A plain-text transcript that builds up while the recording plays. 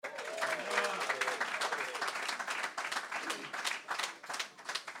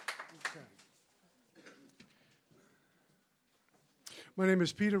My name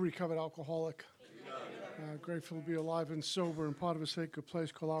is Peter, recovered alcoholic. Grateful to be alive and sober and part of a sacred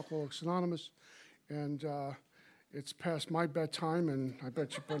place called Alcoholics Anonymous. And it's past my bedtime, and I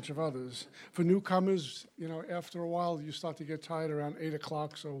bet you a bunch of others. For newcomers, after a while, you start to get tired around 8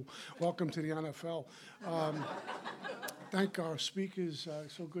 o'clock, so welcome to the NFL. Thank our speakers.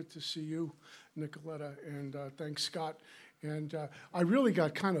 So good to see you, Nicoletta, and thanks, Scott. And I really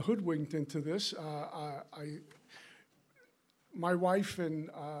got kind of hoodwinked into this. My wife and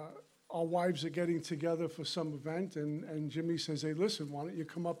our wives are getting together for some event, and Jimmy says, hey, listen, why don't you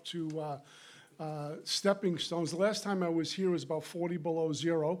come up to Stepping Stones. The last time I was here was about 40 below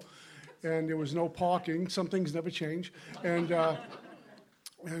zero, and there was no parking. Some things never change. And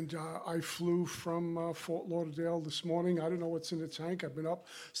I flew from Fort Lauderdale this morning. I don't know what's in the tank. I've been up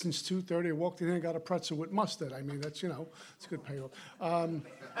since 2:30. I walked in here and got a pretzel with mustard. I mean, that's, it's a good payoff.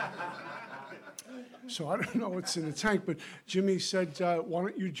 So I don't know what's in the tank, but Jimmy said, why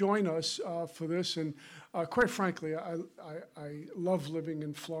don't you join us for this? And quite frankly, I love living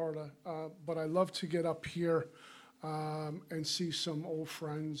in Florida, but I love to get up here and see some old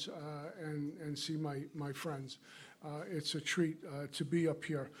friends and see my friends. It's a treat to be up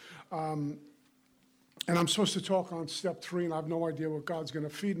here. And I'm supposed to talk on step 3, and I have no idea what God's going to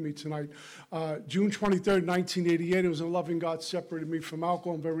feed me tonight. June 23rd, 1988, it was a loving God separated me from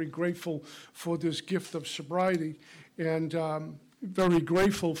alcohol. I'm very grateful for this gift of sobriety, and very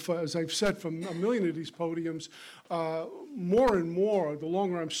grateful for, as I've said from a million of these podiums, more and more, the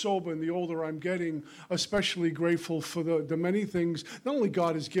longer I'm sober and the older I'm getting, especially grateful for the many things not only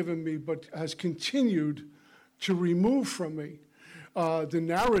God has given me, but has continued to remove from me. The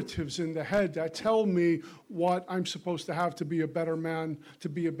narratives in the head that tell me what I'm supposed to have to be a better man, to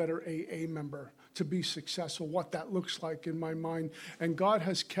be a better AA member, to be successful, what that looks like in my mind. And God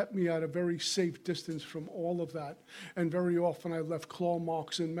has kept me at a very safe distance from all of that. And very often I left claw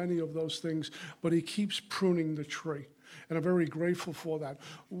marks in many of those things, but he keeps pruning the tree. And I'm very grateful for that.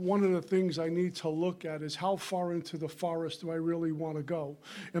 One of the things I need to look at is how far into the forest do I really want to go?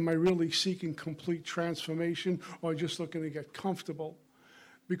 Am I really seeking complete transformation, or just looking to get comfortable?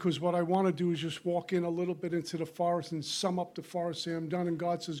 Because what I want to do is just walk in a little bit into the forest and sum up the forest, say I'm done, and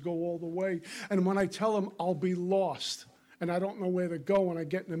God says go all the way. And when I tell him I'll be lost and I don't know where to go when I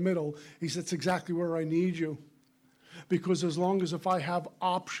get in the middle, he says that's exactly where I need you. Because as long as if I have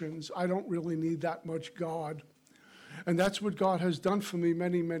options, I don't really need that much God. And that's what God has done for me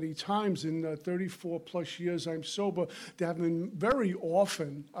many, many times. In 34 plus years I'm sober, there have been very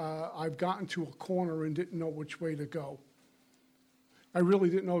often I've gotten to a corner and didn't know which way to go. I really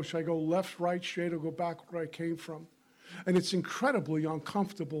didn't know, should I go left, right, straight, or go back where I came from? And it's incredibly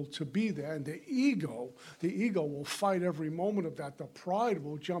uncomfortable to be there. And the ego will fight every moment of that. The pride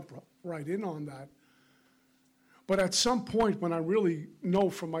will jump right in on that. But at some point when I really know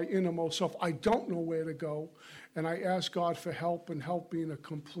from my innermost self, I don't know where to go, and I ask God for help and help me in a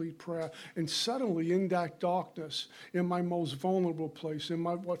complete prayer. And suddenly in that darkness, in my most vulnerable place, in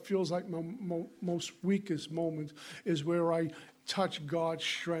my what feels like my most weakest moment, is where I touch God's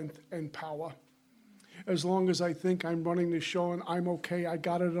strength and power. As long as I think I'm running the show and I'm okay, I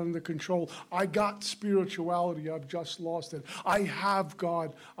got it under control. I got spirituality, I've just lost it. I have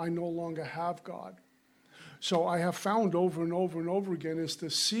God, I no longer have God. So I have found over and over and over again is the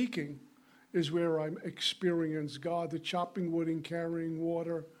seeking is where I experience God, the chopping wood and carrying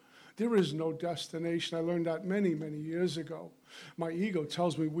water. There is no destination. I learned that many, many years ago. My ego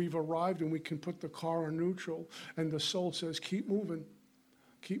tells me we've arrived and we can put the car on neutral, and the soul says, keep moving.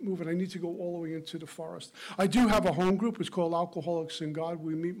 Keep moving. I need to go all the way into the forest. I do have a home group. It's called Alcoholics in God.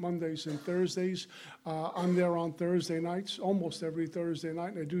 We meet Mondays and Thursdays. I'm there on Thursday nights, almost every Thursday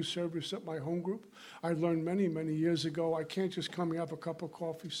night, and I do service at my home group. I learned many, many years ago, I can't just come and have a cup of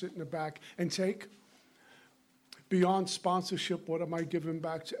coffee, sit in the back, and take. Beyond sponsorship, what am I giving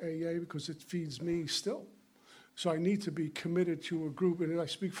back to AA? Because it feeds me still. So I need to be committed to a group, and I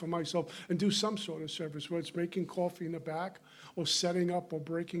speak for myself, and do some sort of service, whether it's making coffee in the back or setting up or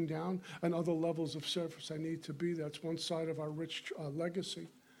breaking down, and other levels of service I need to be. That's one side of our rich legacy.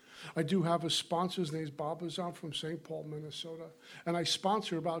 I do have a sponsor. His name's Bob Bazan from St. Paul, Minnesota. And I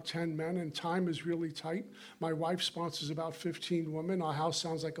sponsor about 10 men, and time is really tight. My wife sponsors about 15 women. Our house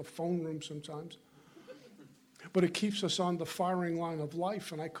sounds like a phone room sometimes. But it keeps us on the firing line of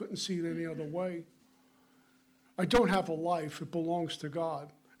life, and I couldn't see it any other way. I don't have a life. It belongs to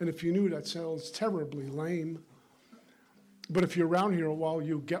God. And if you knew, that sounds terribly lame. But if you're around here a while,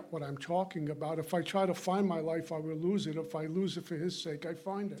 you get what I'm talking about. If I try to find my life, I will lose it. If I lose it for his sake, I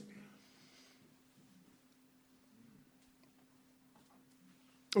find it.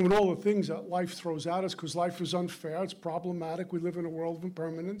 And with all the things that life throws at us, because life is unfair, it's problematic. We live in a world of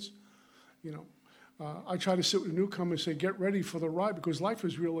impermanence. You know, I try to sit with a newcomer and say, get ready for the ride, because life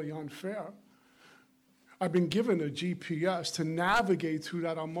is really unfair. I've been given a GPS to navigate through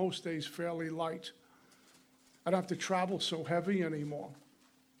that on most days fairly light. I don't have to travel so heavy anymore.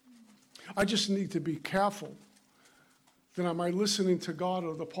 I just need to be careful. Then am I listening to God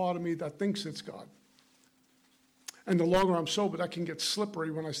or the part of me that thinks it's God? And the longer I'm sober, that can get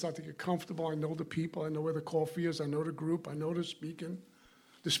slippery when I start to get comfortable. I know the people, I know where the coffee is, I know the group, I know the speaking.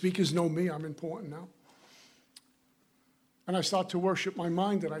 The speakers know me, I'm important now. And I start to worship my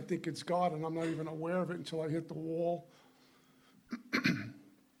mind that I think it's God, and I'm not even aware of it until I hit the wall.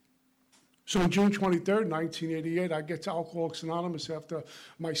 So on June 23rd, 1988, I get to Alcoholics Anonymous after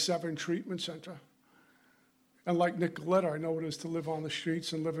my 7 treatment center. And like Nicoletta, I know what it is to live on the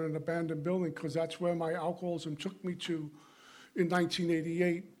streets and live in an abandoned building, because that's where my alcoholism took me to in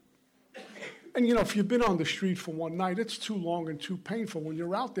 1988. And you know, if you've been on the street for one night, it's too long and too painful. When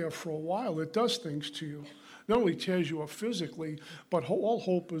you're out there for a while, it does things to you. Not only tears you up physically, but all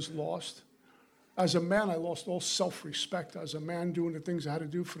hope is lost. As a man, I lost all self-respect as a man, doing the things I had to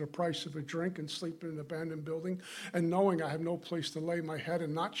do for the price of a drink and sleeping in an abandoned building, and knowing I have no place to lay my head,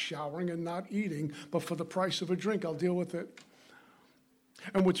 and not showering and not eating, but for the price of a drink, I'll deal with it.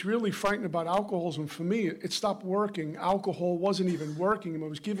 And what's really frightening about alcoholism for me, it stopped working. Alcohol wasn't even working. It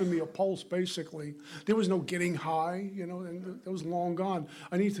was giving me a pulse, basically. There was no getting high, you know, and it was long gone.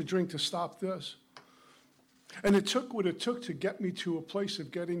 I need to drink to stop this. And it took what it took to get me to a place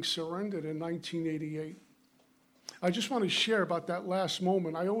of getting surrendered in 1988. I just want to share about that last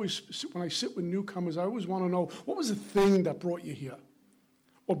moment. When I sit with newcomers, I always want to know, what was the thing that brought you here?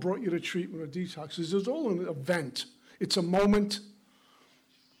 Or brought you to treatment or detox? It's all an event. It's a moment.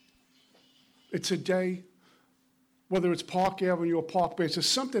 It's a day. Whether it's Park Avenue or Park Bay, it's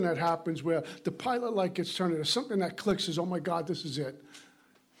something that happens where the pilot light gets turned, there's something that clicks, says, oh my God, this is it.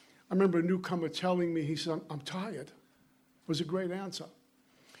 I remember a newcomer telling me, he said, I'm tired. It was a great answer.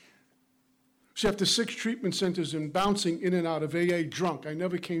 So after 6 treatment centers and bouncing in and out of AA drunk, I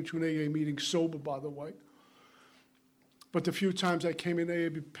never came to an AA meeting sober, by the way. But the few times I came in AA,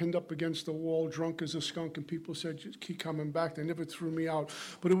 I'd be pinned up against the wall, drunk as a skunk, and people said, just keep coming back. They never threw me out.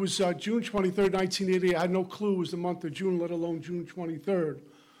 But it was June 23rd, 1988. I had no clue it was the month of June, let alone June 23rd.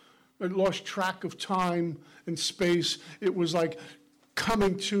 I lost track of time and space. It was like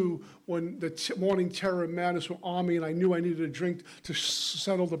coming to when the morning terror and madness were on me, and I knew I needed a drink to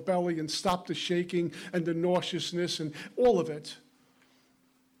settle the belly and stop the shaking and the nauseousness and all of it.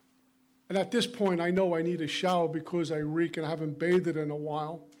 And at this point, I know I need a shower because I reek and I haven't bathed in a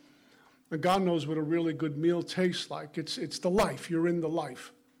while. And God knows what a really good meal tastes like. It's the life. You're in the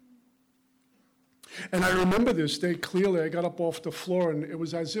life. And I remember this day clearly. I got up off the floor, and it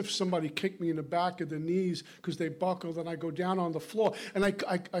was as if somebody kicked me in the back of the knees because they buckled, and I go down on the floor, and I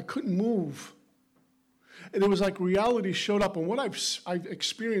couldn't move. And it was like reality showed up. And what I've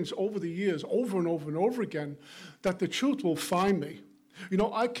experienced over the years, over and over and over again, that the truth will find me. You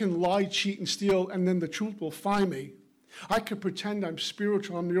know, I can lie, cheat, and steal, and then the truth will find me. I can pretend I'm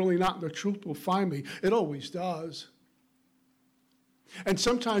spiritual, I'm really not, and the truth will find me. It always does. And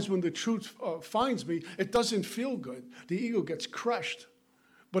sometimes when the truth finds me, it doesn't feel good. The ego gets crushed,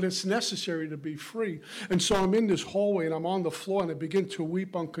 but it's necessary to be free. And so I'm in this hallway, and I'm on the floor, and I begin to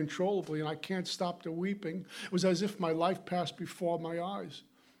weep uncontrollably, and I can't stop the weeping. It was as if my life passed before my eyes.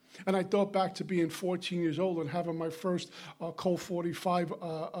 And I thought back to being 14 years old and having my first Colt 45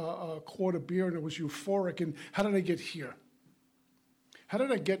 quart of beer, and it was euphoric. And how did I get here? How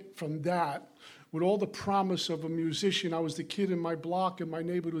did I get from that, with all the promise of a musician? I was the kid in my block, and my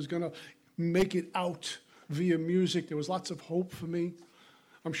neighborhood was going to make it out via music. There was lots of hope for me.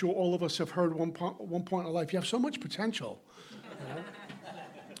 I'm sure all of us have heard one point in life, you have so much potential. You know?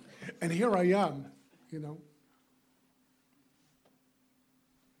 And here I am, you know.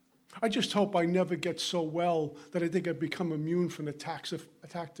 I just hope I never get so well that I think I've become immune from the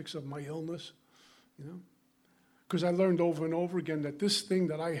tactics of my illness, you know. Because I learned over and over again that this thing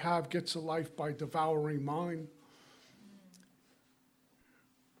that I have gets a life by devouring mine.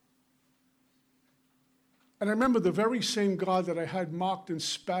 And I remember the very same God that I had mocked and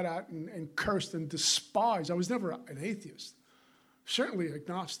spat at and cursed and despised. I was never an atheist, certainly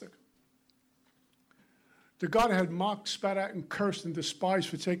agnostic. The God I had mocked, spat at, and cursed and despised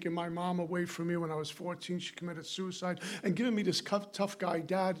for taking my mom away from me when I was 14. She committed suicide, and giving me this tough guy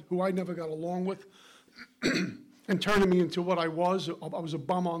dad who I never got along with, and turning me into what I was. I was a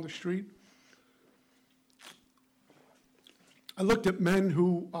bum on the street. I looked at men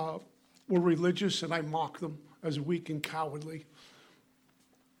who were religious, and I mocked them as weak and cowardly.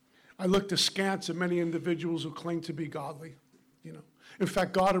 I looked askance at many individuals who claim to be godly. In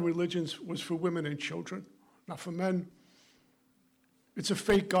fact, God and religions was for women and children, not for men. It's a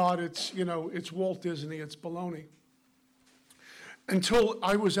fake God. It's Walt Disney. It's baloney. Until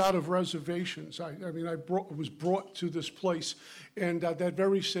I was out of reservations, I was brought to this place, and that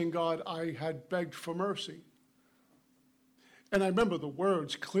very same God, I had begged for mercy. And I remember the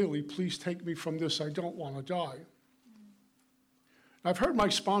words clearly, "Please take me from this, I don't want to die." I've heard my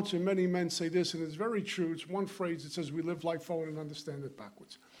sponsor, many men, say this, and it's very true. It's one phrase that says, "We live life forward and understand it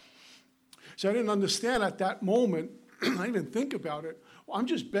backwards." So I didn't understand at that moment. I didn't think about it. Well, I'm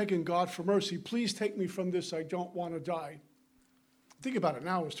just begging God for mercy. Please take me from this. I don't want to die. Think about it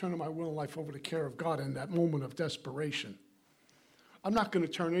now. I was turning my will and life over to the care of God in that moment of desperation. I'm not going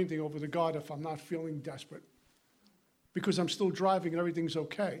to turn anything over to God if I'm not feeling desperate, because I'm still driving and everything's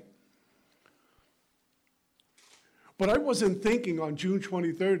okay. But I wasn't thinking on June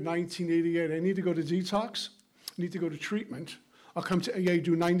 23rd, 1988, I need to go to detox, I need to go to treatment. I'll come to AA,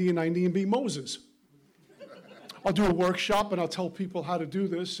 do 90 and 90 and be Moses. I'll do a workshop and I'll tell people how to do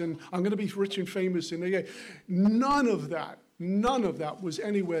this, and I'm going to be rich and famous in AA. None of that was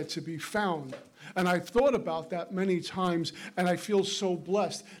anywhere to be found. And I thought about that many times, and I feel so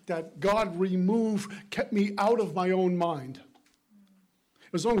blessed that God kept me out of my own mind.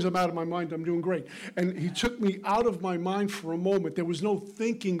 As long as I'm out of my mind, I'm doing great. And he took me out of my mind for a moment. There was no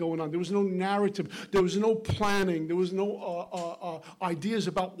thinking going on. There was no narrative. There was no planning. There was no ideas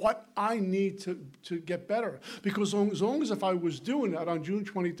about what I need to get better. Because as long as if I was doing that on June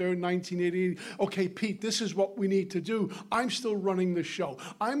 23rd, 1988, okay, Pete, this is what we need to do. I'm still running the show.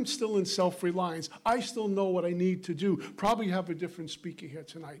 I'm still in self-reliance. I still know what I need to do. Probably have a different speaker here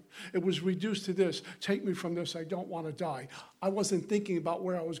tonight. It was reduced to this: take me from this, I don't want to die. I wasn't thinking about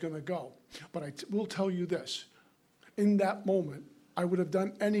where I was going to go. But I will tell you this. In that moment, I would have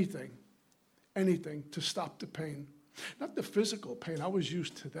done anything to stop the pain. Not the physical pain. I was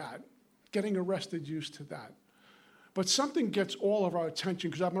used to that. Getting arrested, used to that. But something gets all of our attention,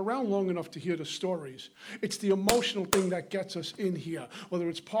 because I'm around long enough to hear the stories. It's the emotional thing that gets us in here. Whether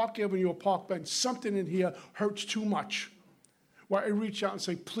it's Park Avenue or Park Bench, something in here hurts too much, where I reach out and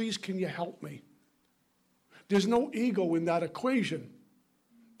say, "Please, can you help me?" There's no ego in that equation,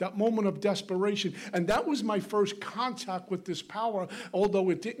 that moment of desperation. And that was my first contact with this power, although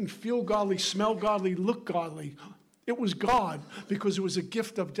it didn't feel godly, smell godly, look godly. It was God, because it was a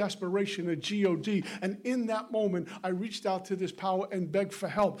gift of desperation, a G-O-D. And in that moment, I reached out to this power and begged for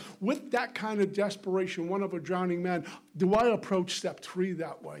help. With that kind of desperation, one of a drowning man, do I approach step 3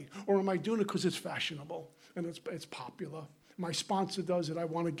 that way? Or am I doing it because it's fashionable and it's popular? My sponsor does it. I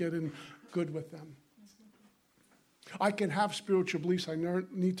want to get in good with them. I can have spiritual beliefs. I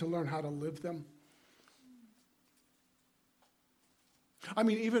need to learn how to live them. I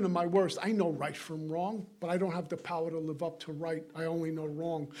mean, even in my worst, I know right from wrong, but I don't have the power to live up to right. I only know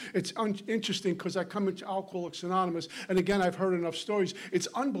wrong. It's interesting, because I come into Alcoholics Anonymous, and again, I've heard enough stories. It's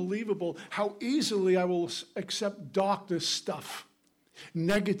unbelievable how easily I will accept darkness stuff,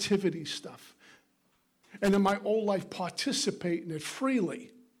 negativity stuff, and in my old life participate in it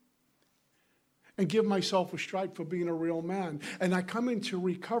freely, and give myself a strike for being a real man. And I come into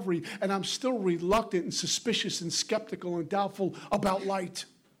recovery, and I'm still reluctant and suspicious and skeptical and doubtful about light.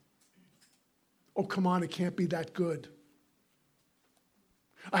 Oh, come on, it can't be that good.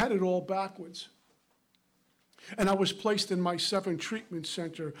 I had it all backwards. And I was placed in my 7 treatment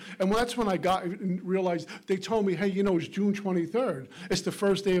center. And that's when I realized, they told me, "Hey, it's June 23rd. It's the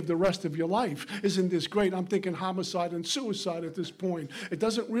first day of the rest of your life. Isn't this great?" I'm thinking homicide and suicide at this point. It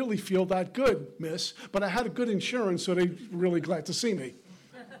doesn't really feel that good, miss. But I had a good insurance, so they're really glad to see me.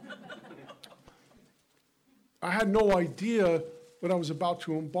 I had no idea what I was about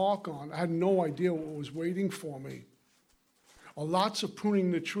to embark on. I had no idea what was waiting for me. Lots of pruning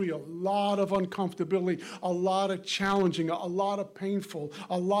the tree, a lot of uncomfortability, a lot of challenging, a lot of painful,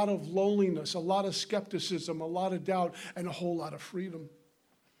 a lot of loneliness, a lot of skepticism, a lot of doubt, and a whole lot of freedom.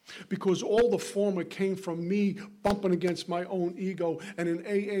 Because all the former came from me bumping against my own ego, and an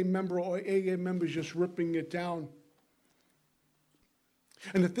AA member or AA members just ripping it down.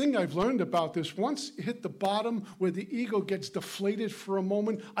 And the thing I've learned about this, once you hit the bottom where the ego gets deflated for a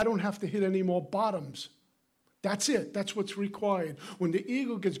moment, I don't have to hit any more bottoms. That's it. That's what's required. When the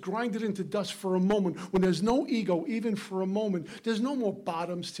ego gets grinded into dust for a moment, when there's no ego even for a moment, there's no more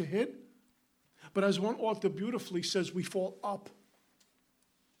bottoms to hit. But as one author beautifully says, we fall up.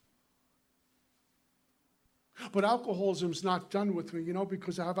 But alcoholism's not done with me,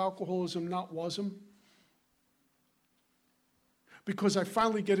 because I have alcoholism, not wasm. because I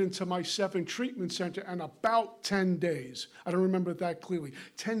finally get into my 7 treatment center, and about 10 days, I don't remember that clearly,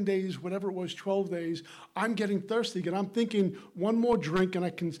 10 days, whatever it was, 12 days, I'm getting thirsty, and I'm thinking one more drink, and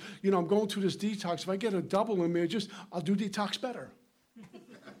I can, I'm going through this detox. If I get a double in there, I'll do detox better.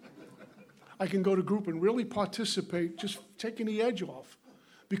 I can go to group and really participate, just taking the edge off,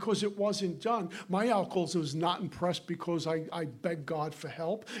 because it wasn't done. My alcoholism was not impressed because I begged God for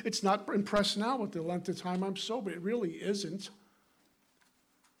help. It's not impressed now with the length of time I'm sober. It really isn't.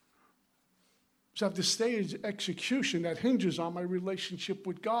 So I have to stage execution that hinges on my relationship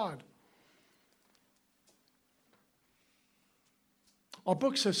with God. Our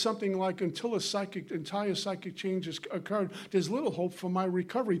book says something like, until entire psychic change has occurred, there's little hope for my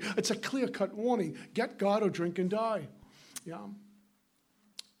recovery. It's a clear-cut warning. Get God or drink and die. Yeah.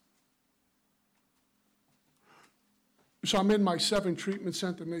 So I'm in my 7 treatment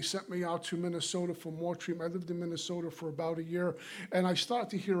center, and they sent me out to Minnesota for more treatment. I lived in Minnesota for about a year, and I started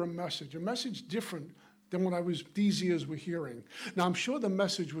to hear a message different than what these ears were hearing. Now, I'm sure the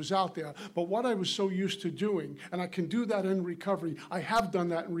message was out there, but what I was so used to doing, and I can do that in recovery, I have done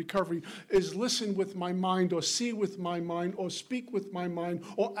that in recovery, is listen with my mind, or see with my mind, or speak with my mind,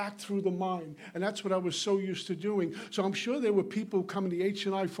 or act through the mind. And that's what I was so used to doing. So I'm sure there were people coming, the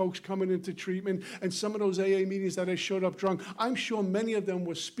H&I folks coming into treatment, and some of those AA meetings that I showed up drunk, I'm sure many of them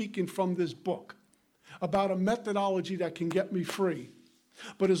were speaking from this book about a methodology that can get me free.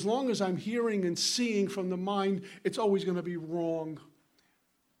 But as long as I'm hearing and seeing from the mind, it's always going to be wrong.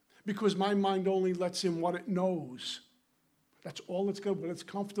 Because my mind only lets in what it knows. That's all it's good, what it's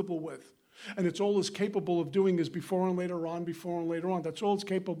comfortable with. And it's all it's capable of doing is before and later on, before and later on. That's all it's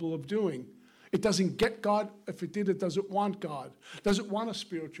capable of doing. It doesn't get God. If it did, it doesn't want God. It doesn't want a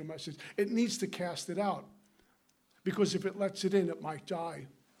spiritual message. It needs to cast it out. Because if it lets it in, it might die.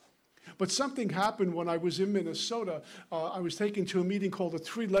 But something happened when I was in Minnesota. I was taken to a meeting called the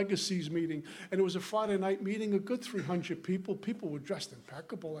Three Legacies meeting, and it was a Friday night meeting, a good 300 people. People were dressed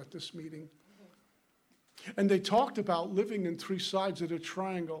impeccable at this meeting. And they talked about living in 3 sides of the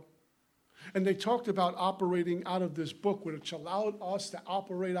triangle. And they talked about operating out of this book, which allowed us to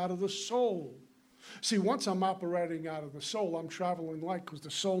operate out of the soul. See, once I'm operating out of the soul, I'm traveling light because the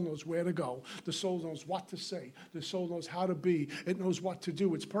soul knows where to go. The soul knows what to say. The soul knows how to be. It knows what to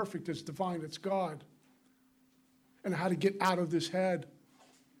do. It's perfect. It's divine. It's God. And how to get out of this head,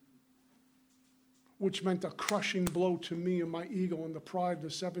 which meant a crushing blow to me and my ego and the pride,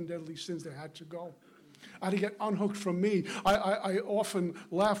 the 7 deadly sins that had to go. I had to get unhooked from me. I often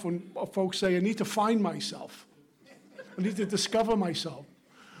laugh when folks say, I need to find myself. I need to discover myself.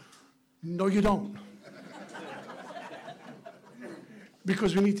 No, you don't.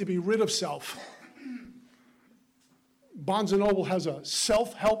 Because we need to be rid of self. Barnes & Noble has a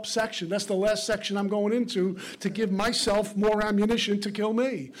self-help section. That's the last section I'm going into to give myself more ammunition to kill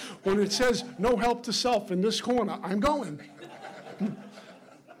me. When it says no help to self in this corner, I'm going.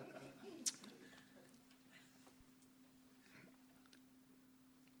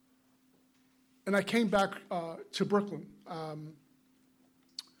 And I came back to Brooklyn.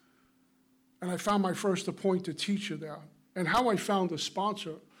 And I found my first appointed teacher there. And how I found a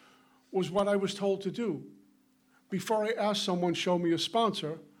sponsor was what I was told to do. Before I asked someone, show me a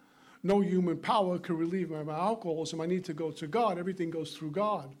sponsor, no human power could relieve me of my alcoholism. I need to go to God. Everything goes through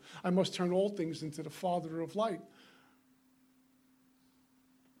God. I must turn all things into the Father of light.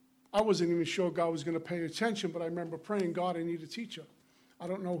 I wasn't even sure God was going to pay attention, but I remember praying, God, I need a teacher. I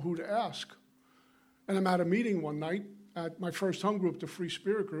don't know who to ask. And I'm at a meeting one night at my first home group, the Free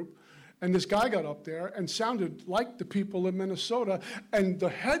Spirit group, and this guy got up there and sounded like the people in Minnesota, and the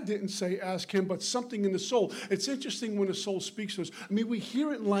head didn't say ask him, but something in the soul. It's interesting when the soul speaks to us. I mean, we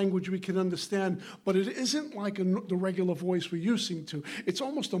hear it in language we can understand, but it isn't like the regular voice we're used to. It's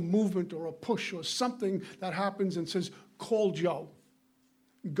almost a movement or a push or something that happens and says, call Joe.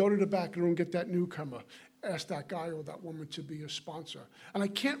 Go to the back of the room, get that newcomer. Ask that guy or that woman to be a sponsor. And I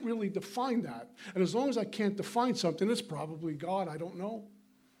can't really define that. And as long as I can't define something, it's probably God. I don't know.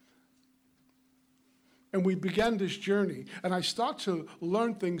 And we began this journey, and I start to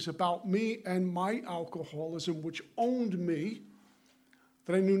learn things about me and my alcoholism, which owned me,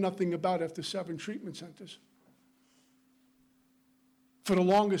 that I knew nothing about after 7 treatment centers. For the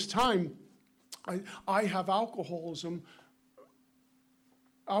longest time, I have alcoholism.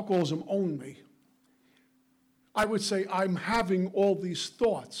 Alcoholism owned me. I would say I'm having all these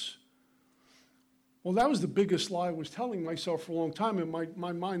thoughts. Well, that was the biggest lie I was telling myself for a long time, and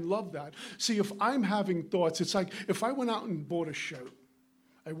my mind loved that. See, if I'm having thoughts, it's like if I went out and bought a shirt.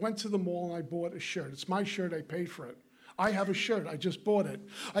 I went to the mall and I bought a shirt. It's my shirt, I paid for it. I have a shirt, I just bought it.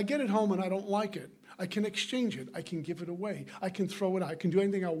 I get it home and I don't like it. I can exchange it. I can give it away. I can throw it out. I can do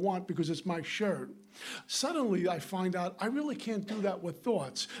anything I want because it's my shirt. Suddenly, I find out I really can't do that with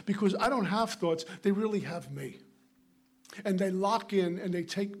thoughts because I don't have thoughts. They really have me. And they lock in and they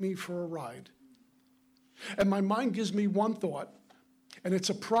take me for a ride. And my mind gives me one thought, and it's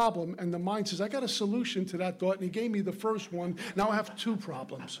a problem. And the mind says, I got a solution to that thought. And he gave me the first one. Now I have two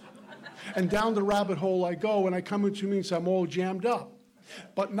problems. And down the rabbit hole I go, and I come into me and say, I'm all jammed up.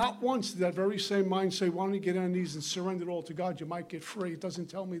 But not once did that very same mind say, why don't you get on these and surrender it all to God? You might get free. It doesn't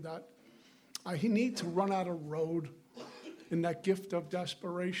tell me that. I need to run out of road in that gift of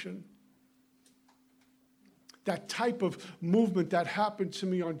desperation. That type of movement that happened to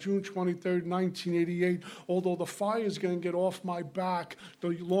me on June 23rd, 1988, although the fire is going to get off my back,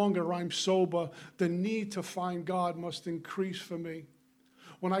 the longer I'm sober, the need to find God must increase for me.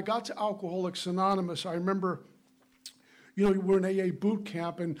 When I got to Alcoholics Anonymous, I remember, we're in AA boot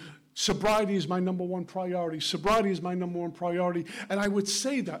camp, and sobriety is my number one priority. Sobriety is my number one priority. And I would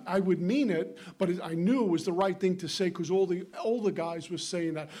say that. I would mean it, but I knew it was the right thing to say because all the older guys were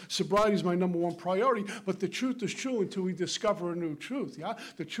saying that. Sobriety is my number one priority, but the truth is true until we discover a new truth, yeah?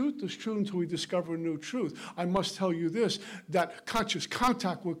 The truth is true until we discover a new truth. I must tell you this, that conscious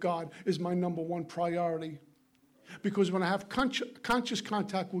contact with God is my number one priority. Because when I have conscious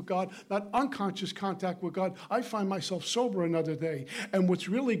contact with God, not unconscious contact with God, I find myself sober another day. And what's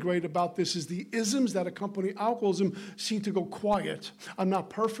really great about this is the isms that accompany alcoholism seem to go quiet. I'm not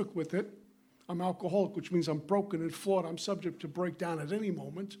perfect with it. I'm alcoholic, which means I'm broken and flawed. I'm subject to break down at any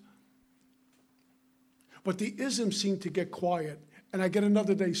moment. But the isms seem to get quiet. And I get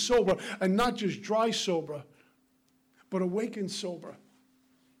another day sober, and not just dry sober, but awakened sober.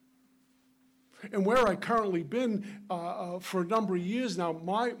 And where I currently been for a number of years now,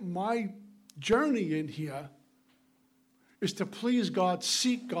 my journey in here is to please God,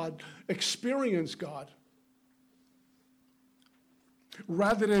 seek God, experience God.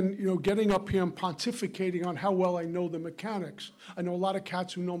 Rather than, getting up here and pontificating on how well I know the mechanics. I know a lot of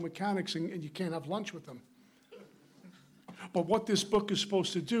cats who know mechanics, and you can't have lunch with them. But what this book is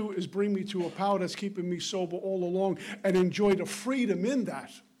supposed to do is bring me to a power that's keeping me sober all along and enjoy the freedom in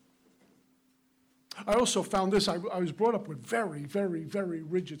that. I also found this, I was brought up with very, very, very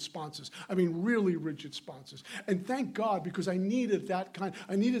rigid sponsors. I mean, really rigid sponsors. And thank God, because I needed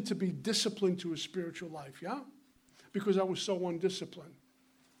I needed to be disciplined to a spiritual life, yeah? Because I was so undisciplined.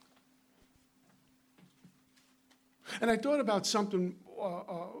 And I thought about something,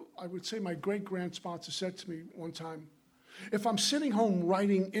 I would say my great-grand sponsor said to me one time, if I'm sitting home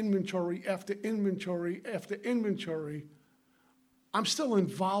writing inventory after inventory after inventory, I'm still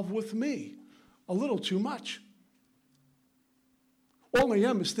involved with me. A little too much. All I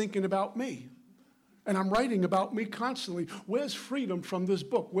am is thinking about me. And I'm writing about me constantly. Where's freedom from this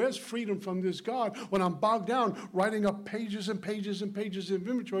book? Where's freedom from this God when I'm bogged down writing up pages and pages and pages of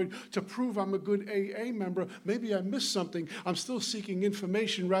inventory to prove I'm a good AA member? Maybe I missed something. I'm still seeking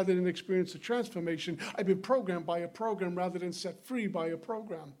information rather than experience a transformation. I've been programmed by a program rather than set free by a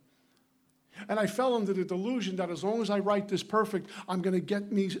program. And I fell under the delusion that as long as I write this perfect, I'm going to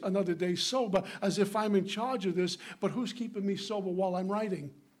get me another day sober, as if I'm in charge of this. But who's keeping me sober while I'm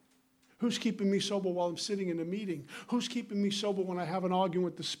writing? Who's keeping me sober while I'm sitting in a meeting? Who's keeping me sober when I have an argument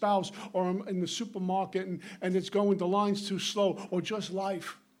with the spouse, or I'm in the supermarket and it's going, the line's too slow, or just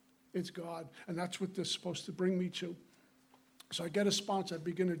life? It's God. And that's what this is supposed to bring me to. So I get a sponsor. I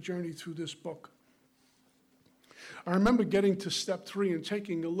begin a journey through this book. I remember getting to step 3 and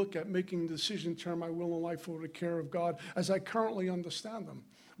taking a look at making the decision to turn my will and life over to the care of God as I currently understand them.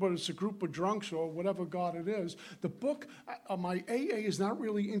 Whether it's a group of drunks or whatever God it is, the book, my AA is not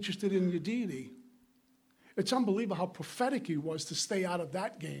really interested in your deity. It's unbelievable how prophetic he was to stay out of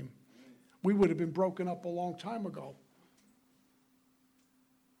that game. We would have been broken up a long time ago.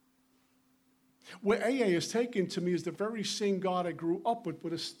 Where AA has taken to me is the very same God I grew up with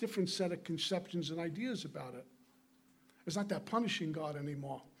a different set of conceptions and ideas about it. It's not that punishing God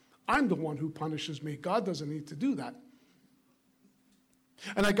anymore. I'm the one who punishes me. God doesn't need to do that.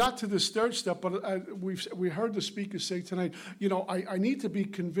 And I got to this third step, but we heard the speaker say tonight, I need to be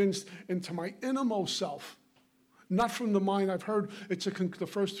convinced into my innermost self, not from the mind. I've heard the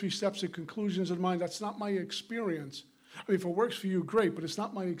first 3 steps and conclusions of the mind. That's not my experience. I mean, if it works for you, great, but it's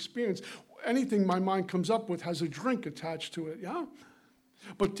not my experience. Anything my mind comes up with has a drink attached to it, yeah?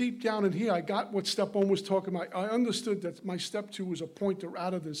 But deep down in here, I got what step 1 was talking about. I understood that my step 2 was a pointer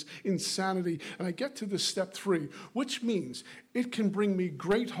out of this insanity. And I get to this step 3, which means it can bring me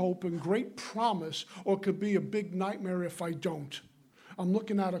great hope and great promise, or it could be a big nightmare if I don't. I'm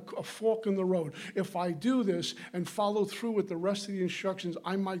looking at a fork in the road. If I do this and follow through with the rest of the instructions,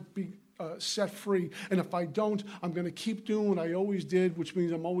 I might be set free. And if I don't, I'm going to keep doing what I always did, which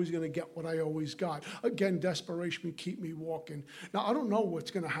means I'm always going to get what I always got. Again, desperation will keep me walking. Now, I don't know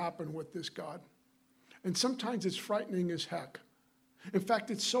what's going to happen with this, God. And sometimes it's frightening as heck. In fact,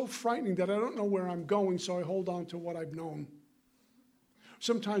 it's so frightening that I don't know where I'm going, so I hold on to what I've known.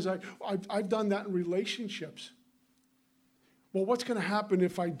 Sometimes I've done that in relationships. Well, what's going to happen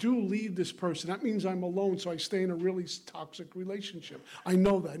if I do leave this person? That means I'm alone, so I stay in a really toxic relationship. I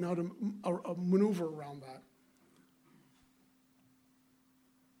know that. I know how to maneuver around that.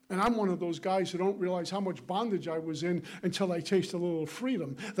 And I'm one of those guys who don't realize how much bondage I was in until I taste a little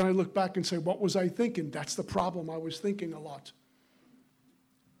freedom. Then I look back and say, what was I thinking? That's the problem. I was thinking a lot.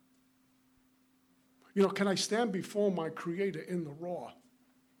 You know, can I stand before my Creator in the raw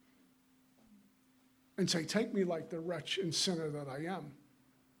and say, take me like the wretch and sinner that I am?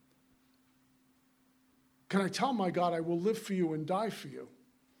 Can I tell my God, I will live for you and die for you,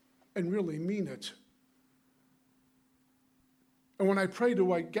 and really mean it? And when I pray,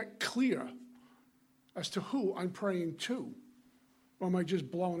 do I get clear as to who I'm praying to? Or am I just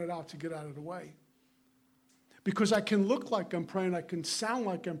blowing it out to get out of the way? Because I can look like I'm praying, I can sound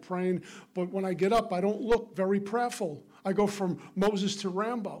like I'm praying, but when I get up, I don't look very prayerful. I go from Moses to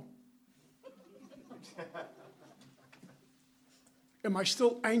Rambo. Am I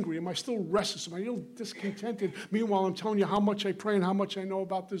still angry? Am I still restless? Am I still discontented? Meanwhile, I'm telling you how much I pray and how much I know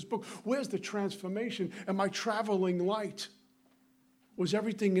about this book. Where's the transformation? Am I traveling light? Was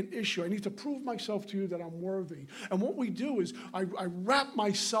everything an issue? I need to prove myself to you that I'm worthy. And what we do is I wrap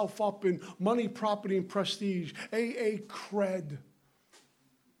myself up in money, property, and prestige, AA cred.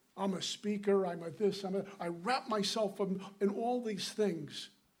 I'm a speaker, I'm a this, I wrap myself up in all these things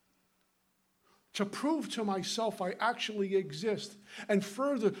to prove to myself I actually exist. And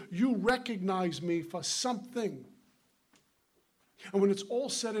further, you recognize me for something. And when it's all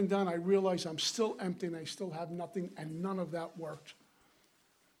said and done, I realize I'm still empty and I still have nothing, and none of that worked.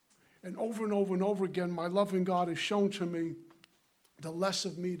 And over and over and over again, my loving God has shown to me the less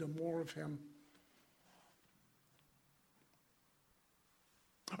of me, the more of him.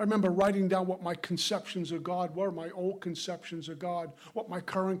 I remember writing down what my conceptions of God were, my old conceptions of God, what my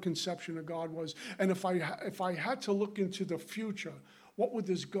current conception of God was. And if I had to look into the future, what would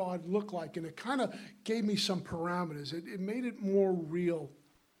this God look like? And it kind of gave me some parameters. It made it more real.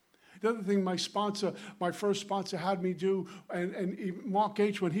 The other thing my first sponsor had me do, and Mark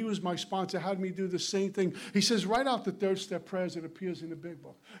H., when he was my sponsor, had me do the same thing. He says, write out the third step prayers that appears in the big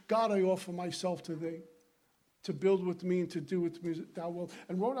book. God, I offer myself to thee, to build with me and to do with me thou wilt.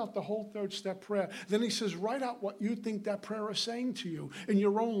 And wrote out the whole third step prayer. Then he says, write out what you think that prayer is saying to you in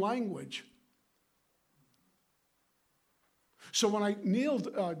your own language. So when I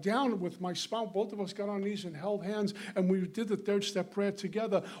kneeled down with my spouse, both of us got on our knees and held hands, and we did the third step prayer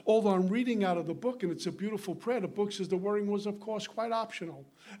together. Although I'm reading out of the book, and it's a beautiful prayer, the book says the wording was, of course, quite optional,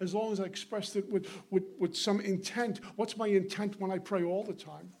 as long as I expressed it with some intent. What's my intent when I pray all the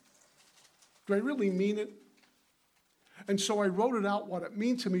time? Do I really mean it? And so I wrote it out, what it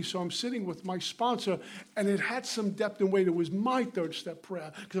means to me. So I'm sitting with my sponsor, and it had some depth and weight. It was my third step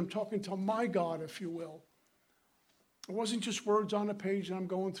prayer, because I'm talking to my God, if you will. It wasn't just words on a page and I'm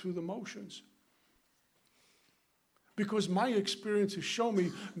going through the motions. Because my experience has shown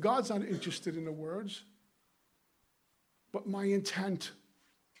me God's not interested in the words, but my intent.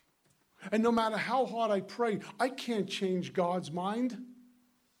 And no matter how hard I pray, I can't change God's mind.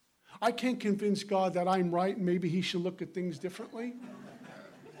 I can't convince God that I'm right and maybe he should look at things differently.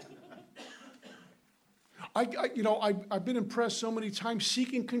 I've been in prayer so many times,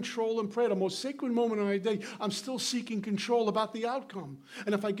 seeking control in prayer. The most sacred moment of my day, I'm still seeking control about the outcome.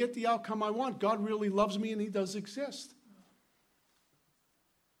 And if I get the outcome I want, God really loves me and he does exist.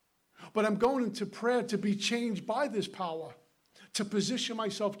 But I'm going into prayer to be changed by this power, to position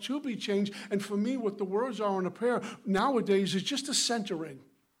myself to be changed. And for me, what the words are in a prayer nowadays is just a centering.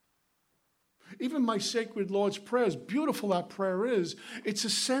 Even my sacred Lord's Prayer, as beautiful that prayer is, it's a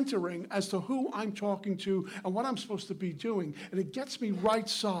centering as to who I'm talking to and what I'm supposed to be doing. And it gets me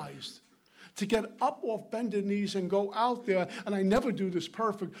right-sized to get up off bended knees and go out there. And I never do this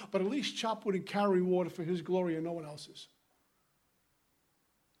perfect, but at least chop wood and carry water for his glory and no one else's.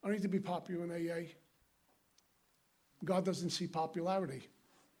 I don't need to be popular in AA. God doesn't see popularity.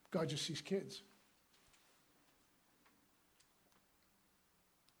 God just sees kids.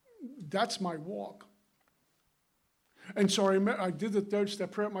 That's my walk. And so I did the third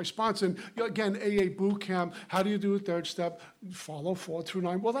step prayer at my sponsor. And again, AA boot camp, how do you do a third step? Follow 4 through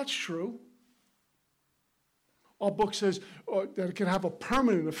 9. Well, that's true. Our book says that it can have a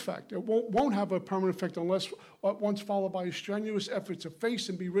permanent effect. It won't have a permanent effect unless once followed by a strenuous effort to face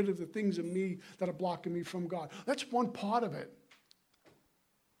and be rid of the things in me that are blocking me from God. That's one part of it.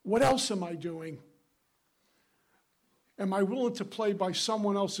 What else am I doing? Am I willing to play by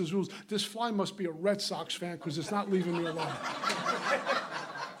someone else's rules? This fly must be a Red Sox fan because it's not leaving me alone.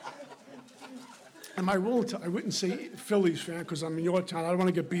 Am I willing to? I wouldn't say Phillies fan because I'm in your town. I don't want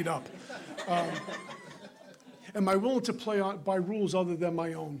to get beat up. Am I willing to play by rules other than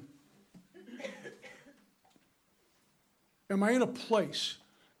my own? Am I in a place,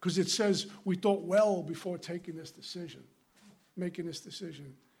 because it says we thought well before taking this decision, making this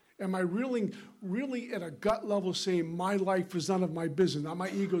decision. Am I really at a gut level saying my life is none of my business? Now my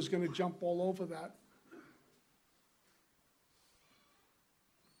ego is going to jump all over that.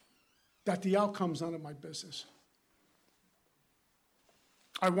 That the outcome's none of my business.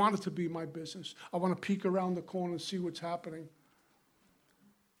 I want it to be my business. I want to peek around the corner and see what's happening.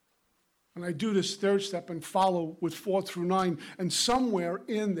 And I do this third step and follow with 4 through 9. And somewhere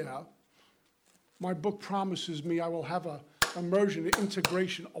in there, my book promises me I will have a immersion, an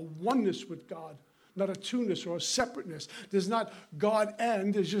integration, a oneness with God, not a two-ness or a separateness. There's not God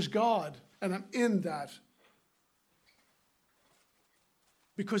and, there's just God. And I'm in that.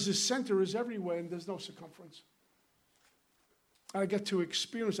 Because His center is everywhere and there's no circumference. And I get to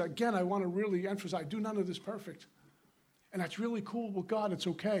experience that. Again, I want to really emphasize, I do none of this perfect. And that's really cool with God. It's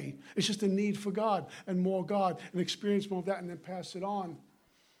okay. It's just a need for God and more God and experience more of that and then pass it on.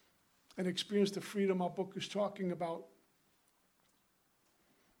 And experience the freedom our book is talking about.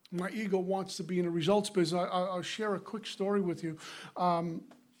 My ego wants to be in a results business. I'll share a quick story with you. I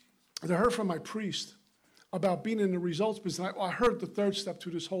heard from my priest about being in the results business. I heard the third step to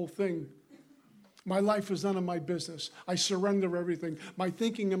this whole thing. My life is none of my business. I surrender everything. My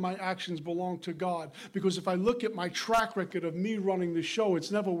thinking and my actions belong to God. Because if I look at my track record of me running the show,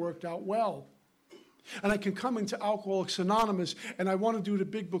 it's never worked out well. And I can come into Alcoholics Anonymous, and I want to do the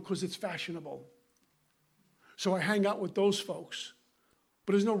big book because it's fashionable. So I hang out with those folks.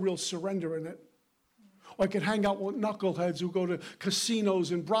 But there's no real surrender in it. Or I can hang out with knuckleheads who go to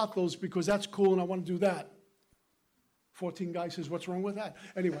casinos and brothels because that's cool and I want to do that. 14 guys says, what's wrong with that?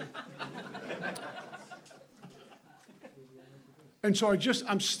 Anyway. And so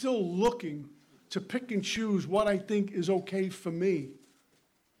I'm still looking to pick and choose what I think is okay for me.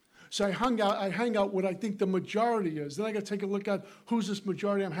 So I hang out what I think the majority is. Then I got to take a look at who's this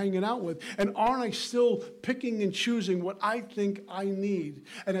majority I'm hanging out with. And aren't I still picking and choosing what I think I need?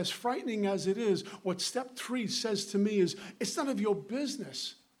 And as frightening as it is, what step 3 says to me is, it's none of your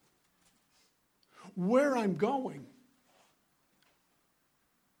business where I'm going.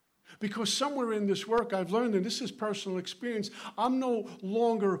 Because somewhere in this work I've learned, and this is personal experience, I'm no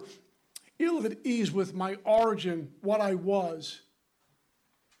longer ill at ease with my origin, what I was.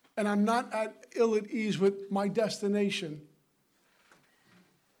 And I'm not ill at ease with my destination.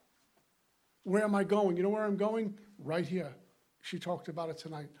 Where am I going? You know where I'm going? Right here. She talked about it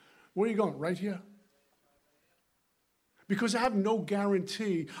tonight. Where are you going? Right here. Because I have no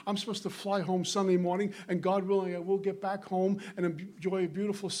guarantee. I'm supposed to fly home Sunday morning, and God willing, I will get back home and enjoy a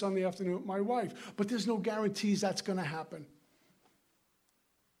beautiful Sunday afternoon with my wife. But there's no guarantees that's going to happen.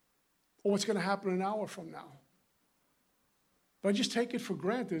 Or what's going to happen an hour from now. But I just take it for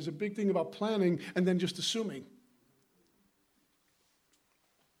granted. There's a big thing about planning and then just assuming.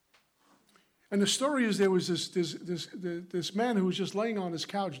 And the story is there was this man who was just laying on his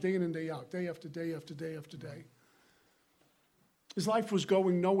couch day in and day out, day after day after day after day. His life was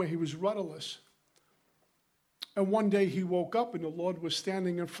going nowhere. He was rudderless. And one day he woke up and the Lord was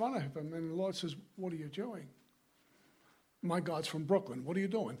standing in front of him. And the Lord says, what are you doing? My God's from Brooklyn. What are you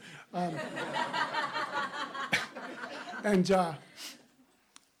doing? And the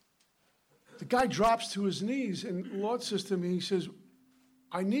guy drops to his knees, and the Lord says to me, he says,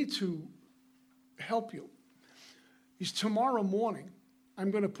 I need to help you. He's tomorrow morning,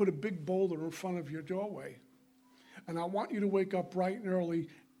 I'm going to put a big boulder in front of your doorway. And I want you to wake up bright and early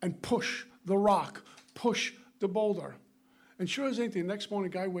and push the rock, push the boulder. And sure as anything, the next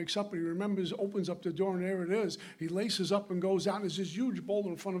morning, the guy wakes up and he remembers, opens up the door, and there it is. He laces up and goes out, and there's this huge boulder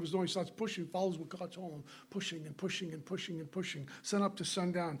in front of his door. He starts pushing, follows what God told him, pushing and pushing and pushing and pushing, sun up to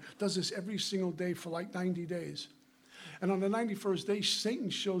sundown. Does this every single day for like 90 days. And on the 91st day, Satan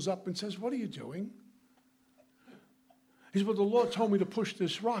shows up and says, what are you doing? He said, well, the Lord told me to push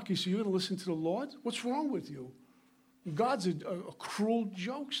this rock. He said, you're going to listen to the Lord? What's wrong with you? God's a cruel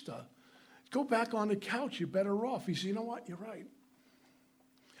jokester. Go back on the couch. You're better off. He said, you know what? You're right.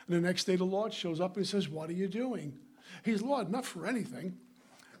 And the next day, the Lord shows up and says, what are you doing? He says, Lord, not for anything.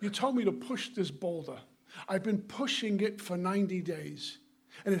 You told me to push this boulder. I've been pushing it for 90 days.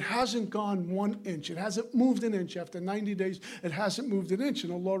 And it hasn't gone 1 inch. It hasn't moved an inch. After 90 days, it hasn't moved an inch.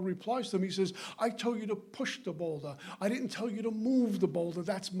 And the Lord replies to him. He says, I told you to push the boulder. I didn't tell you to move the boulder.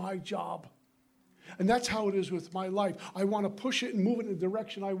 That's my job. And that's how it is with my life. I want to push it and move it in the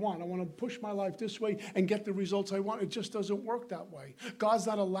direction I want. I want to push my life this way and get the results I want. It just doesn't work that way. God's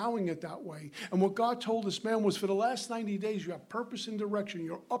not allowing it that way. And what God told this man was, for the last 90 days, you have purpose and direction.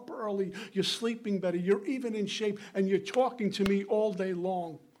 You're up early. You're sleeping better. You're even in shape. And you're talking to me all day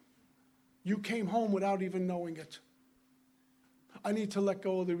long. You came home without even knowing it. I need to let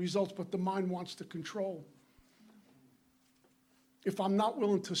go of the results, but the mind wants to control. If I'm not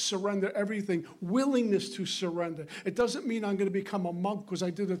willing to surrender everything, willingness to surrender. It doesn't mean I'm going to become a monk because I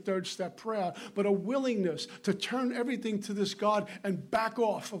did a third step prayer, but a willingness to turn everything to this God and back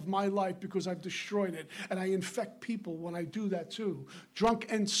off of my life because I've destroyed it. And I infect people when I do that too, drunk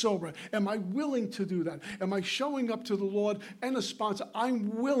and sober. Am I willing to do that? Am I showing up to the Lord and a sponsor?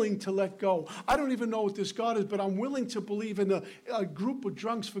 I'm willing to let go. I don't even know what this God is, but I'm willing to believe in a group of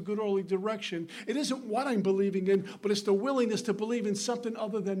drunks for good early direction. It isn't what I'm believing in, but it's the willingness to believe in something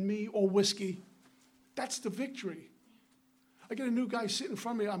other than me or whiskey. That's the victory. I get a new guy sitting in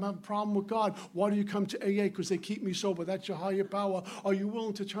front of me. I'm having a problem with God. Why do you come to AA? Because they keep me sober. That's your higher power. Are you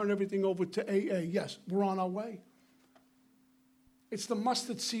willing to turn everything over to AA? Yes, we're on our way. It's the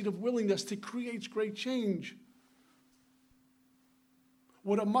mustard seed of willingness that creates great change.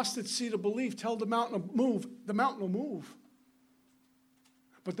 With a mustard seed of belief, tell the mountain to move. The mountain will move.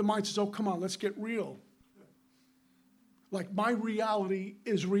 But the mind says, oh, come on, let's get real. Like my reality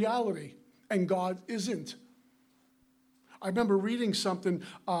is reality, and God isn't. I remember reading something,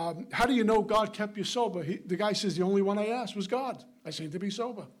 how do you know God kept you sober? The guy says, the only one I asked was God. I seem to be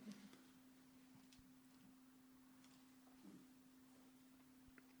sober.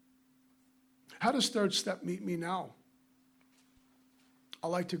 How does third step meet me now? I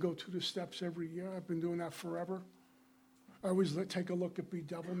like to go through the steps every year. I've been doing that forever. I always take a look at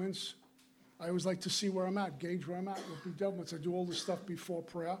bedevilments. I always like to see where I'm at, gauge where I'm at with bedevilments. I do all this stuff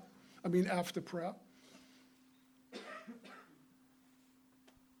after prayer.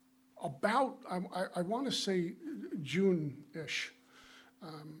 About, I want to say June-ish,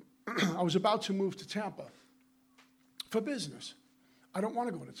 I was about to move to Tampa for business. I don't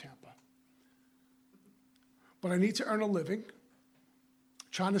want to go to Tampa. But I need to earn a living,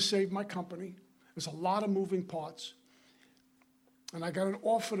 trying to save my company. There's a lot of moving parts. And I got an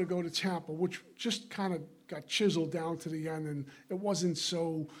offer to go to Tampa, which just kind of got chiseled down to the end, and it wasn't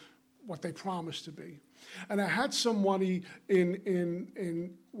so what they promised to be. And I had somebody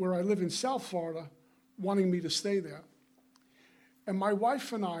in where I live in South Florida wanting me to stay there. And my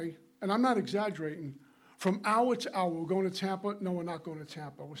wife and I, and I'm not exaggerating, from hour to hour, we're going to Tampa. No, we're not going to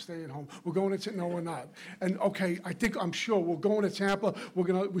Tampa. We're staying home. We're going to no, we're not. And okay, I'm sure we're going to Tampa.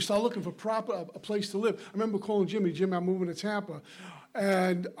 We start looking for a place to live. I remember calling Jimmy, I'm moving to Tampa.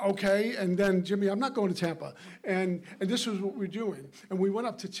 And okay, and then Jimmy, I'm not going to Tampa. And this was what we're doing. And we went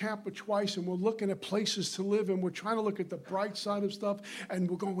up to Tampa twice, and we're looking at places to live, and we're trying to look at the bright side of stuff, and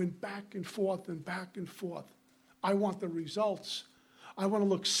we're going back and forth and back and forth. I want the results. I want to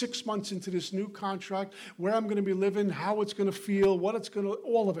look 6 months into this new contract, where I'm going to be living, how it's going to feel, what it's going to,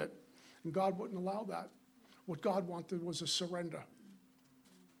 all of it. And God wouldn't allow that. What God wanted was a surrender.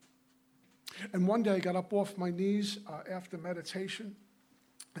 And one day I got up off my knees after meditation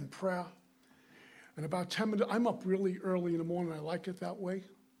and prayer. And about 10 minutes, I'm up really early in the morning. I like it that way.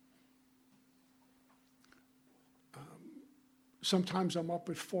 Sometimes I'm up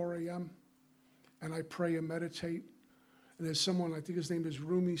at 4 a.m. and I pray and meditate. And there's someone, I think his name is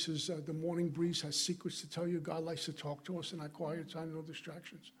Rumi, says, the morning breeze has secrets to tell you. God likes to talk to us in that quiet time, no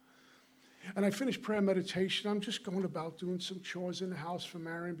distractions. And I finished prayer and meditation. I'm just going about doing some chores in the house for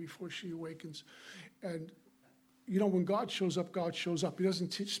Marion before she awakens. And, you know, when God shows up, God shows up. He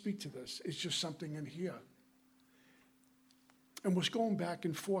doesn't speak to this. It's just something in here. And was going back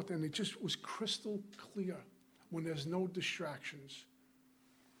and forth, and it just was crystal clear when there's no distractions.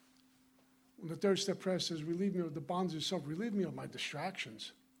 When the third step prayer says, relieve me of the bonds of self, relieve me of my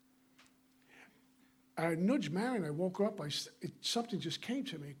distractions. I nudged Marion, I woke her up, something just came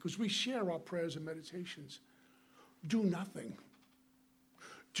to me, because we share our prayers and meditations. Do nothing.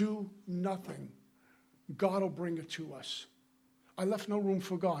 Do nothing. God will bring it to us. I left no room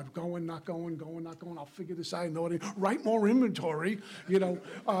for God. Going, not going, going, not going. I'll figure this out. Write more inventory, and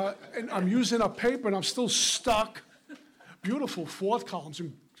I'm using a paper, and I'm still stuck. Beautiful fourth columns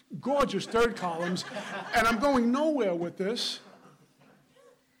and gorgeous third columns, and I'm going nowhere with this.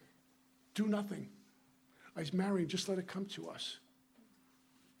 Do nothing. I was married, just let it come to us.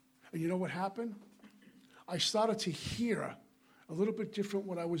 And you know what happened? I started to hear a little bit different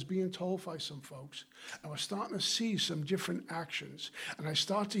what I was being told by some folks. I was starting to see some different actions. And I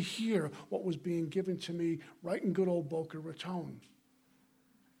started to hear what was being given to me right in good old Boca Raton.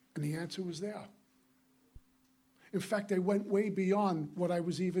 And the answer was there. In fact, they went way beyond what I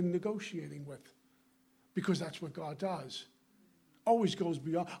was even negotiating with, because that's what God does. Always goes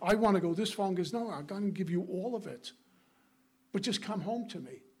beyond. I want to go this far, and goes, no, I'm going to give you all of it. But just come home to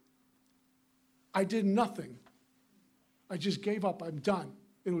me. I did nothing. I just gave up. I'm done.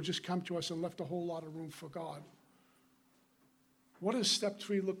 It'll just come to us, and left a whole lot of room for God. What does step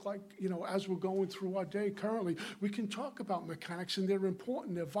 3 look like, as we're going through our day currently? We can talk about mechanics, and they're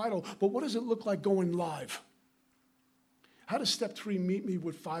important, they're vital, but what does it look like going live? How does step 3 meet me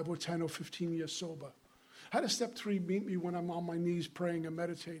with 5 or 10 or 15 years sober? How does step 3 meet me when I'm on my knees praying and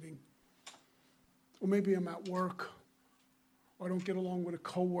meditating? Or maybe I'm at work, or I don't get along with a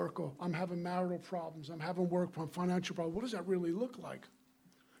coworker. I'm having marital problems. I'm having work problems, financial problems. What does that really look like?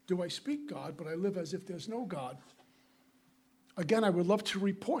 Do I speak God, but I live as if there's no God? Again, I would love to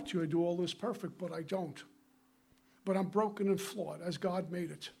report to you I do all this perfect, but I don't. But I'm broken and flawed, as God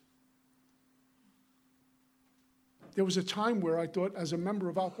made it. There was a time where I thought, as a member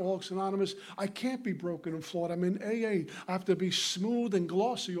of Alcoholics Anonymous, I can't be broken and flawed. I'm in AA. I have to be smooth and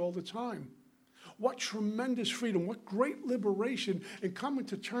glossy all the time. What tremendous freedom, what great liberation in coming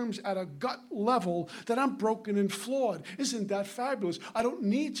to terms at a gut level that I'm broken and flawed. Isn't that fabulous? I don't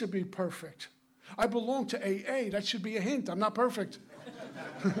need to be perfect. I belong to AA. That should be a hint. I'm not perfect.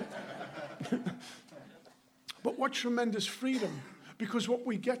 But what tremendous freedom. Because what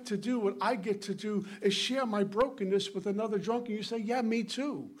we get to do, what I get to do, is share my brokenness with another drunk. And you say, yeah, me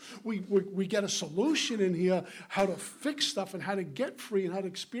too. We get a solution in here, how to fix stuff and how to get free and how to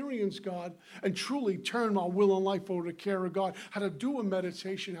experience God and truly turn our will and life over to care of God, how to do a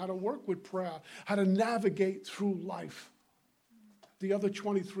meditation, how to work with prayer, how to navigate through life. The other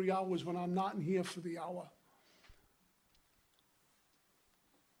 23 hours when I'm not in here for the hour.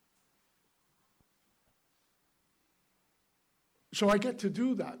 So I get to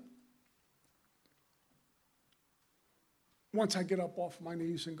do that. Once I get up off my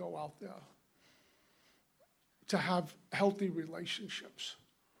knees and go out there, to have healthy relationships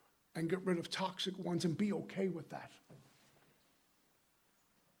and get rid of toxic ones and be okay with that.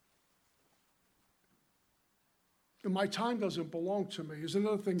 And my time doesn't belong to me. Is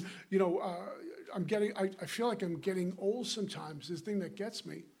another thing, I feel like I'm getting old sometimes. This thing that gets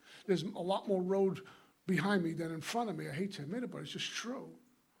me, there's a lot more road behind me than in front of me. I hate to admit it, but it's just true.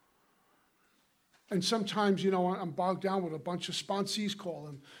 And sometimes, I'm bogged down with a bunch of sponsees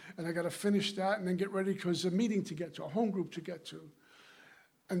calling, and I got to finish that and then get ready because there's a meeting to get to, a home group to get to.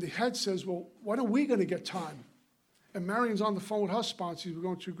 And the head says, well, when are we going to get time? And Marion's on the phone with her sponsees. We're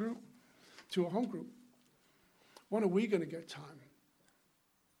going to a home group. When are we going to get time?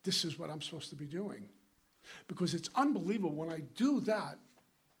 This is what I'm supposed to be doing. Because it's unbelievable when I do that,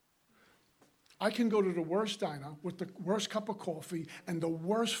 I can go to the worst diner with the worst cup of coffee and the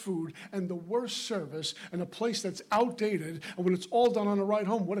worst food and the worst service and a place that's outdated. And when it's all done on the ride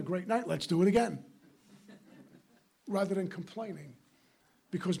home, what a great night, let's do it again. Rather than complaining,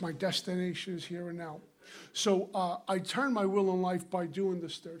 because my destination is here and now. So I turn my will in life by doing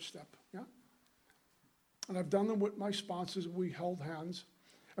this third step. Yeah? And I've done them with my sponsors. We held hands.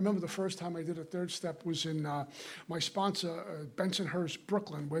 I remember the first time I did a third step was in my sponsor, Bensonhurst,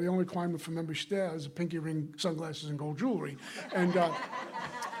 Brooklyn, where the only requirement for membership there is a pinky ring, sunglasses, and gold jewelry. And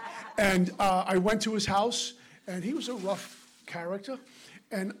I went to his house, and he was a rough character.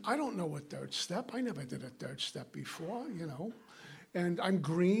 And I don't know a third step. I never did a third step before, And I'm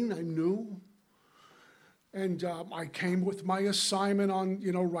green, I'm new. And I came with my assignment on,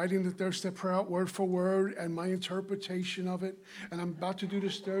 writing the third step prayer out word for word and my interpretation of it. And I'm about to do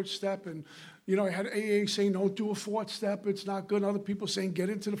this third step. And, I had AA saying, don't do a fourth step. It's not good. And other people saying, get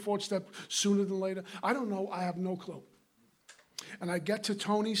into the fourth step sooner than later. I don't know. I have no clue. And I get to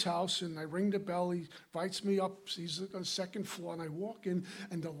Tony's house and I ring the bell. He invites me up. He's on the second floor. And I walk in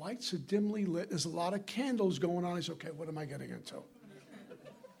and the lights are dimly lit. There's a lot of candles going on. I say, okay, what am I getting into?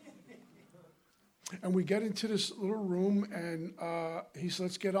 And we get into this little room, and he said,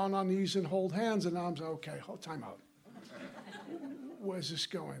 let's get on our knees and hold hands. And I'm like, okay, hold time out. Where's this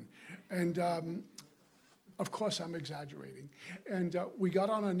going? And of course, I'm exaggerating. And we got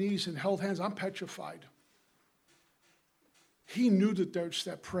on our knees and held hands. I'm petrified. He knew the third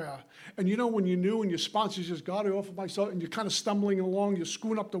step prayer. And when you knew and your sponsor says, God, I offer myself, and you're kind of stumbling along, you're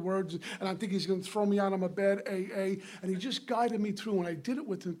screwing up the words, and I think he's going to throw me out of my bed, AA. And he just guided me through, and I did it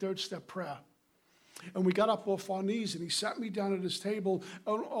with the third step prayer. And we got up off our knees, and he sat me down at his table,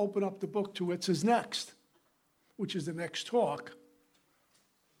 opened up the book to it says next. which is the next talk.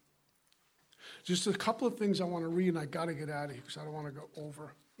 Just a couple of things I want to read, and I got to get out of here because I don't want to go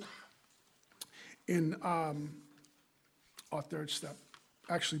over. In our third step,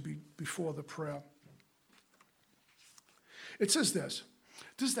 actually before the prayer. It says this.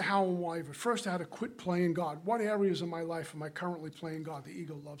 This is the how and why of it. First, I had to quit playing God. What areas of my life am I currently playing God? The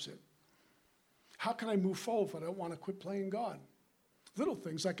ego loves it. How can I move forward if I don't want to quit playing God? Little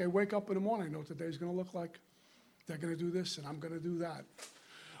things, like I wake up in the morning, I know what the day's going to look like. They're going to do this, and I'm going to do that.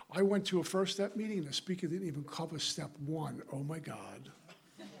 I went to a first step meeting, and the speaker didn't even cover step 1. Oh, my God.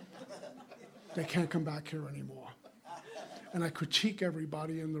 They can't come back here anymore. And I critique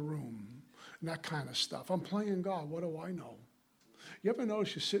everybody in the room and that kind of stuff. I'm playing God. What do I know? You ever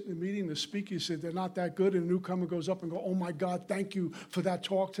notice you sit in a meeting, the speaker said they're not that good, and a newcomer goes up and go, oh, my God, thank you for that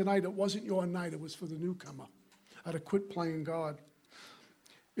talk tonight. It wasn't your night. It was for the newcomer. I had to quit playing God.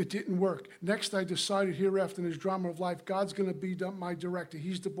 It didn't work. Next, I decided hereafter in this drama of life, God's going to be my director.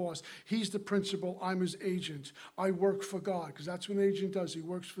 He's the boss. He's the principal. I'm his agent. I work for God, because that's what an agent does. He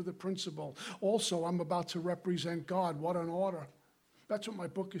works for the principal. Also, I'm about to represent God. What an order. That's what my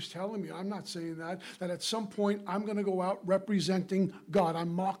book is telling me. I'm not saying that at some point I'm going to go out representing God.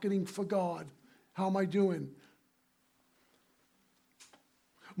 I'm marketing for God. How am I doing?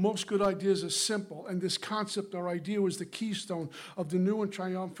 Most good ideas are simple, and this concept or idea was the keystone of the new and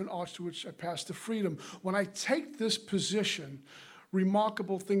triumphant arch to which I passed to freedom. When I take this position,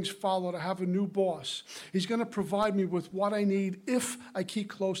 remarkable things follow to have a new boss. He's going to provide me with what I need if I keep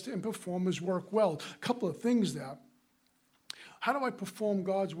close to and perform his work well. A couple of things there. How do I perform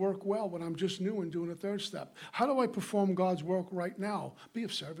God's work well when I'm just new and doing a third step? How do I perform God's work right now? Be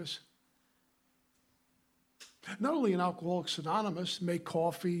of service. Not only in Alcoholics Anonymous, make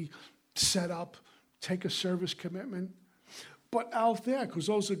coffee, set up, take a service commitment, but out there, because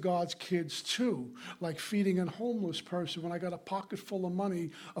those are God's kids too, like feeding a homeless person. When I got a pocket full of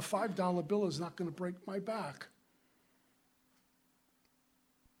money, a $5 bill is not going to break my back.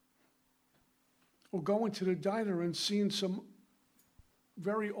 Or going to the diner and seeing some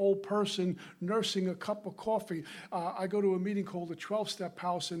very old person nursing a cup of coffee. I go to a meeting called the 12-Step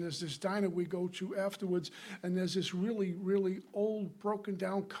House, and there's this diner we go to afterwards, and there's this really, really old,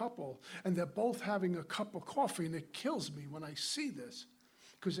 broken-down couple, and they're both having a cup of coffee, and it kills me when I see this,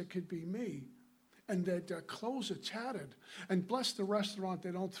 because it could be me. And their clothes are tattered. And bless the restaurant,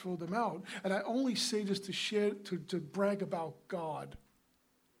 they don't throw them out. And I only say this to brag about God.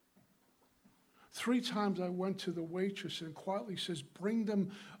 3 times I went to the waitress and quietly says, bring them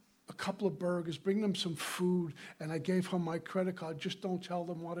a couple of burgers, bring them some food, and I gave her my credit card. Just don't tell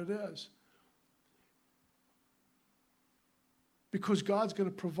them what it is. Because God's going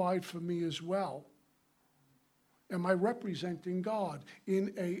to provide for me as well. Am I representing God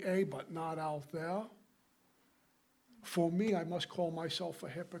in AA but not out there? For me, I must call myself a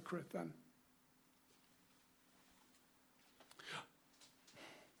hypocrite then.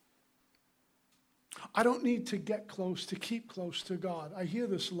 I don't need to get close to keep close to God. I hear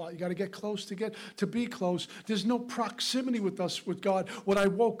this a lot. You got to get close to be close. There's no proximity with us, with God. What I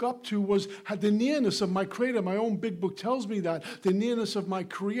woke up to was the nearness of my Creator. My own big book tells me that. The nearness of my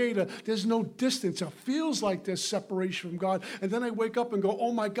Creator. There's no distance. It feels like there's separation from God. And then I wake up and go,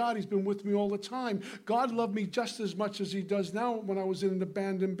 oh my God, He's been with me all the time. God loved me just as much as He does now when I was in an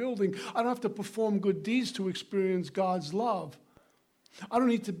abandoned building. I don't have to perform good deeds to experience God's love. I don't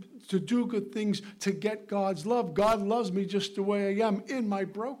need to do good things to get God's love. God loves me just the way I am in my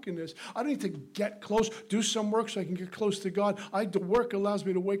brokenness. I don't need to get close, do some work so I can get close to God. The work allows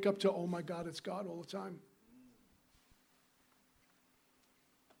me to wake up to, oh my God, it's God all the time.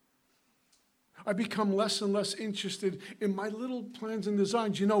 I become less and less interested in my little plans and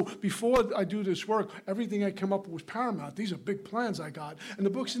designs. You know, before I do this work, everything I come up with was paramount. These are big plans I got. And the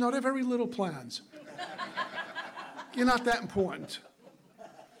book says, no, they're very little plans. You're not that important.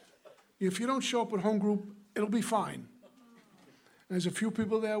 If you don't show up at home group, it'll be fine. And there's a few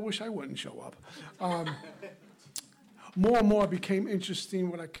people there I wish I wouldn't show up. More and more became interesting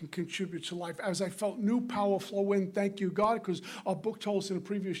in what I can contribute to life. As I felt new power flow in, thank you, God, because our book told us in the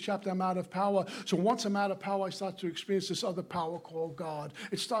previous chapter, I'm out of power. So once I'm out of power, I start to experience this other power called God.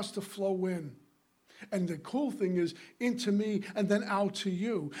 It starts to flow in. And the cool thing is, into me and then out to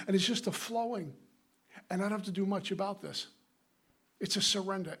you. And it's just a flowing. And I don't have to do much about this. It's a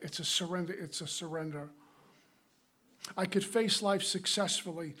surrender. It's a surrender. It's a surrender. I could face life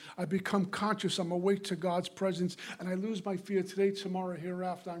successfully. I become conscious. I'm awake to God's presence. And I lose my fear today, tomorrow,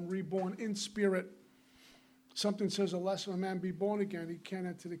 hereafter. I'm reborn in spirit. Something says, unless a man be born again, he can't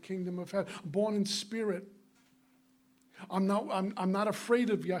enter the kingdom of heaven. Born in spirit. I'm not afraid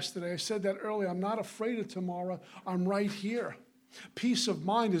of yesterday. I said that earlier. I'm not afraid of tomorrow. I'm right here. Peace of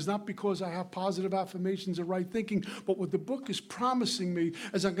mind is not because I have positive affirmations or right thinking, but what the book is promising me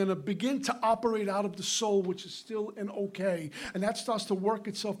is I'm going to begin to operate out of the soul, which is still an okay. And that starts to work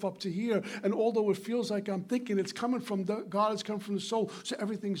itself up to here. And although it feels like I'm thinking it's coming from God, it's coming from the soul, so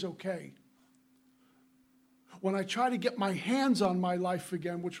everything's okay. When I try to get my hands on my life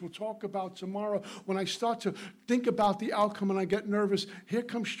again, which we'll talk about tomorrow, when I start to think about the outcome and I get nervous, here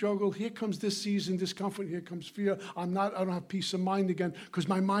comes struggle, here comes this season, discomfort, here comes fear. I don't have peace of mind again because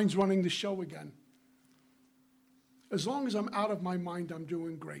my mind's running the show again. As long as I'm out of my mind, I'm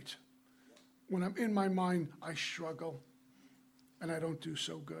doing great. When I'm in my mind, I struggle and I don't do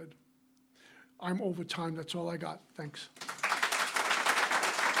so good. I'm over time. That's all I got. Thanks.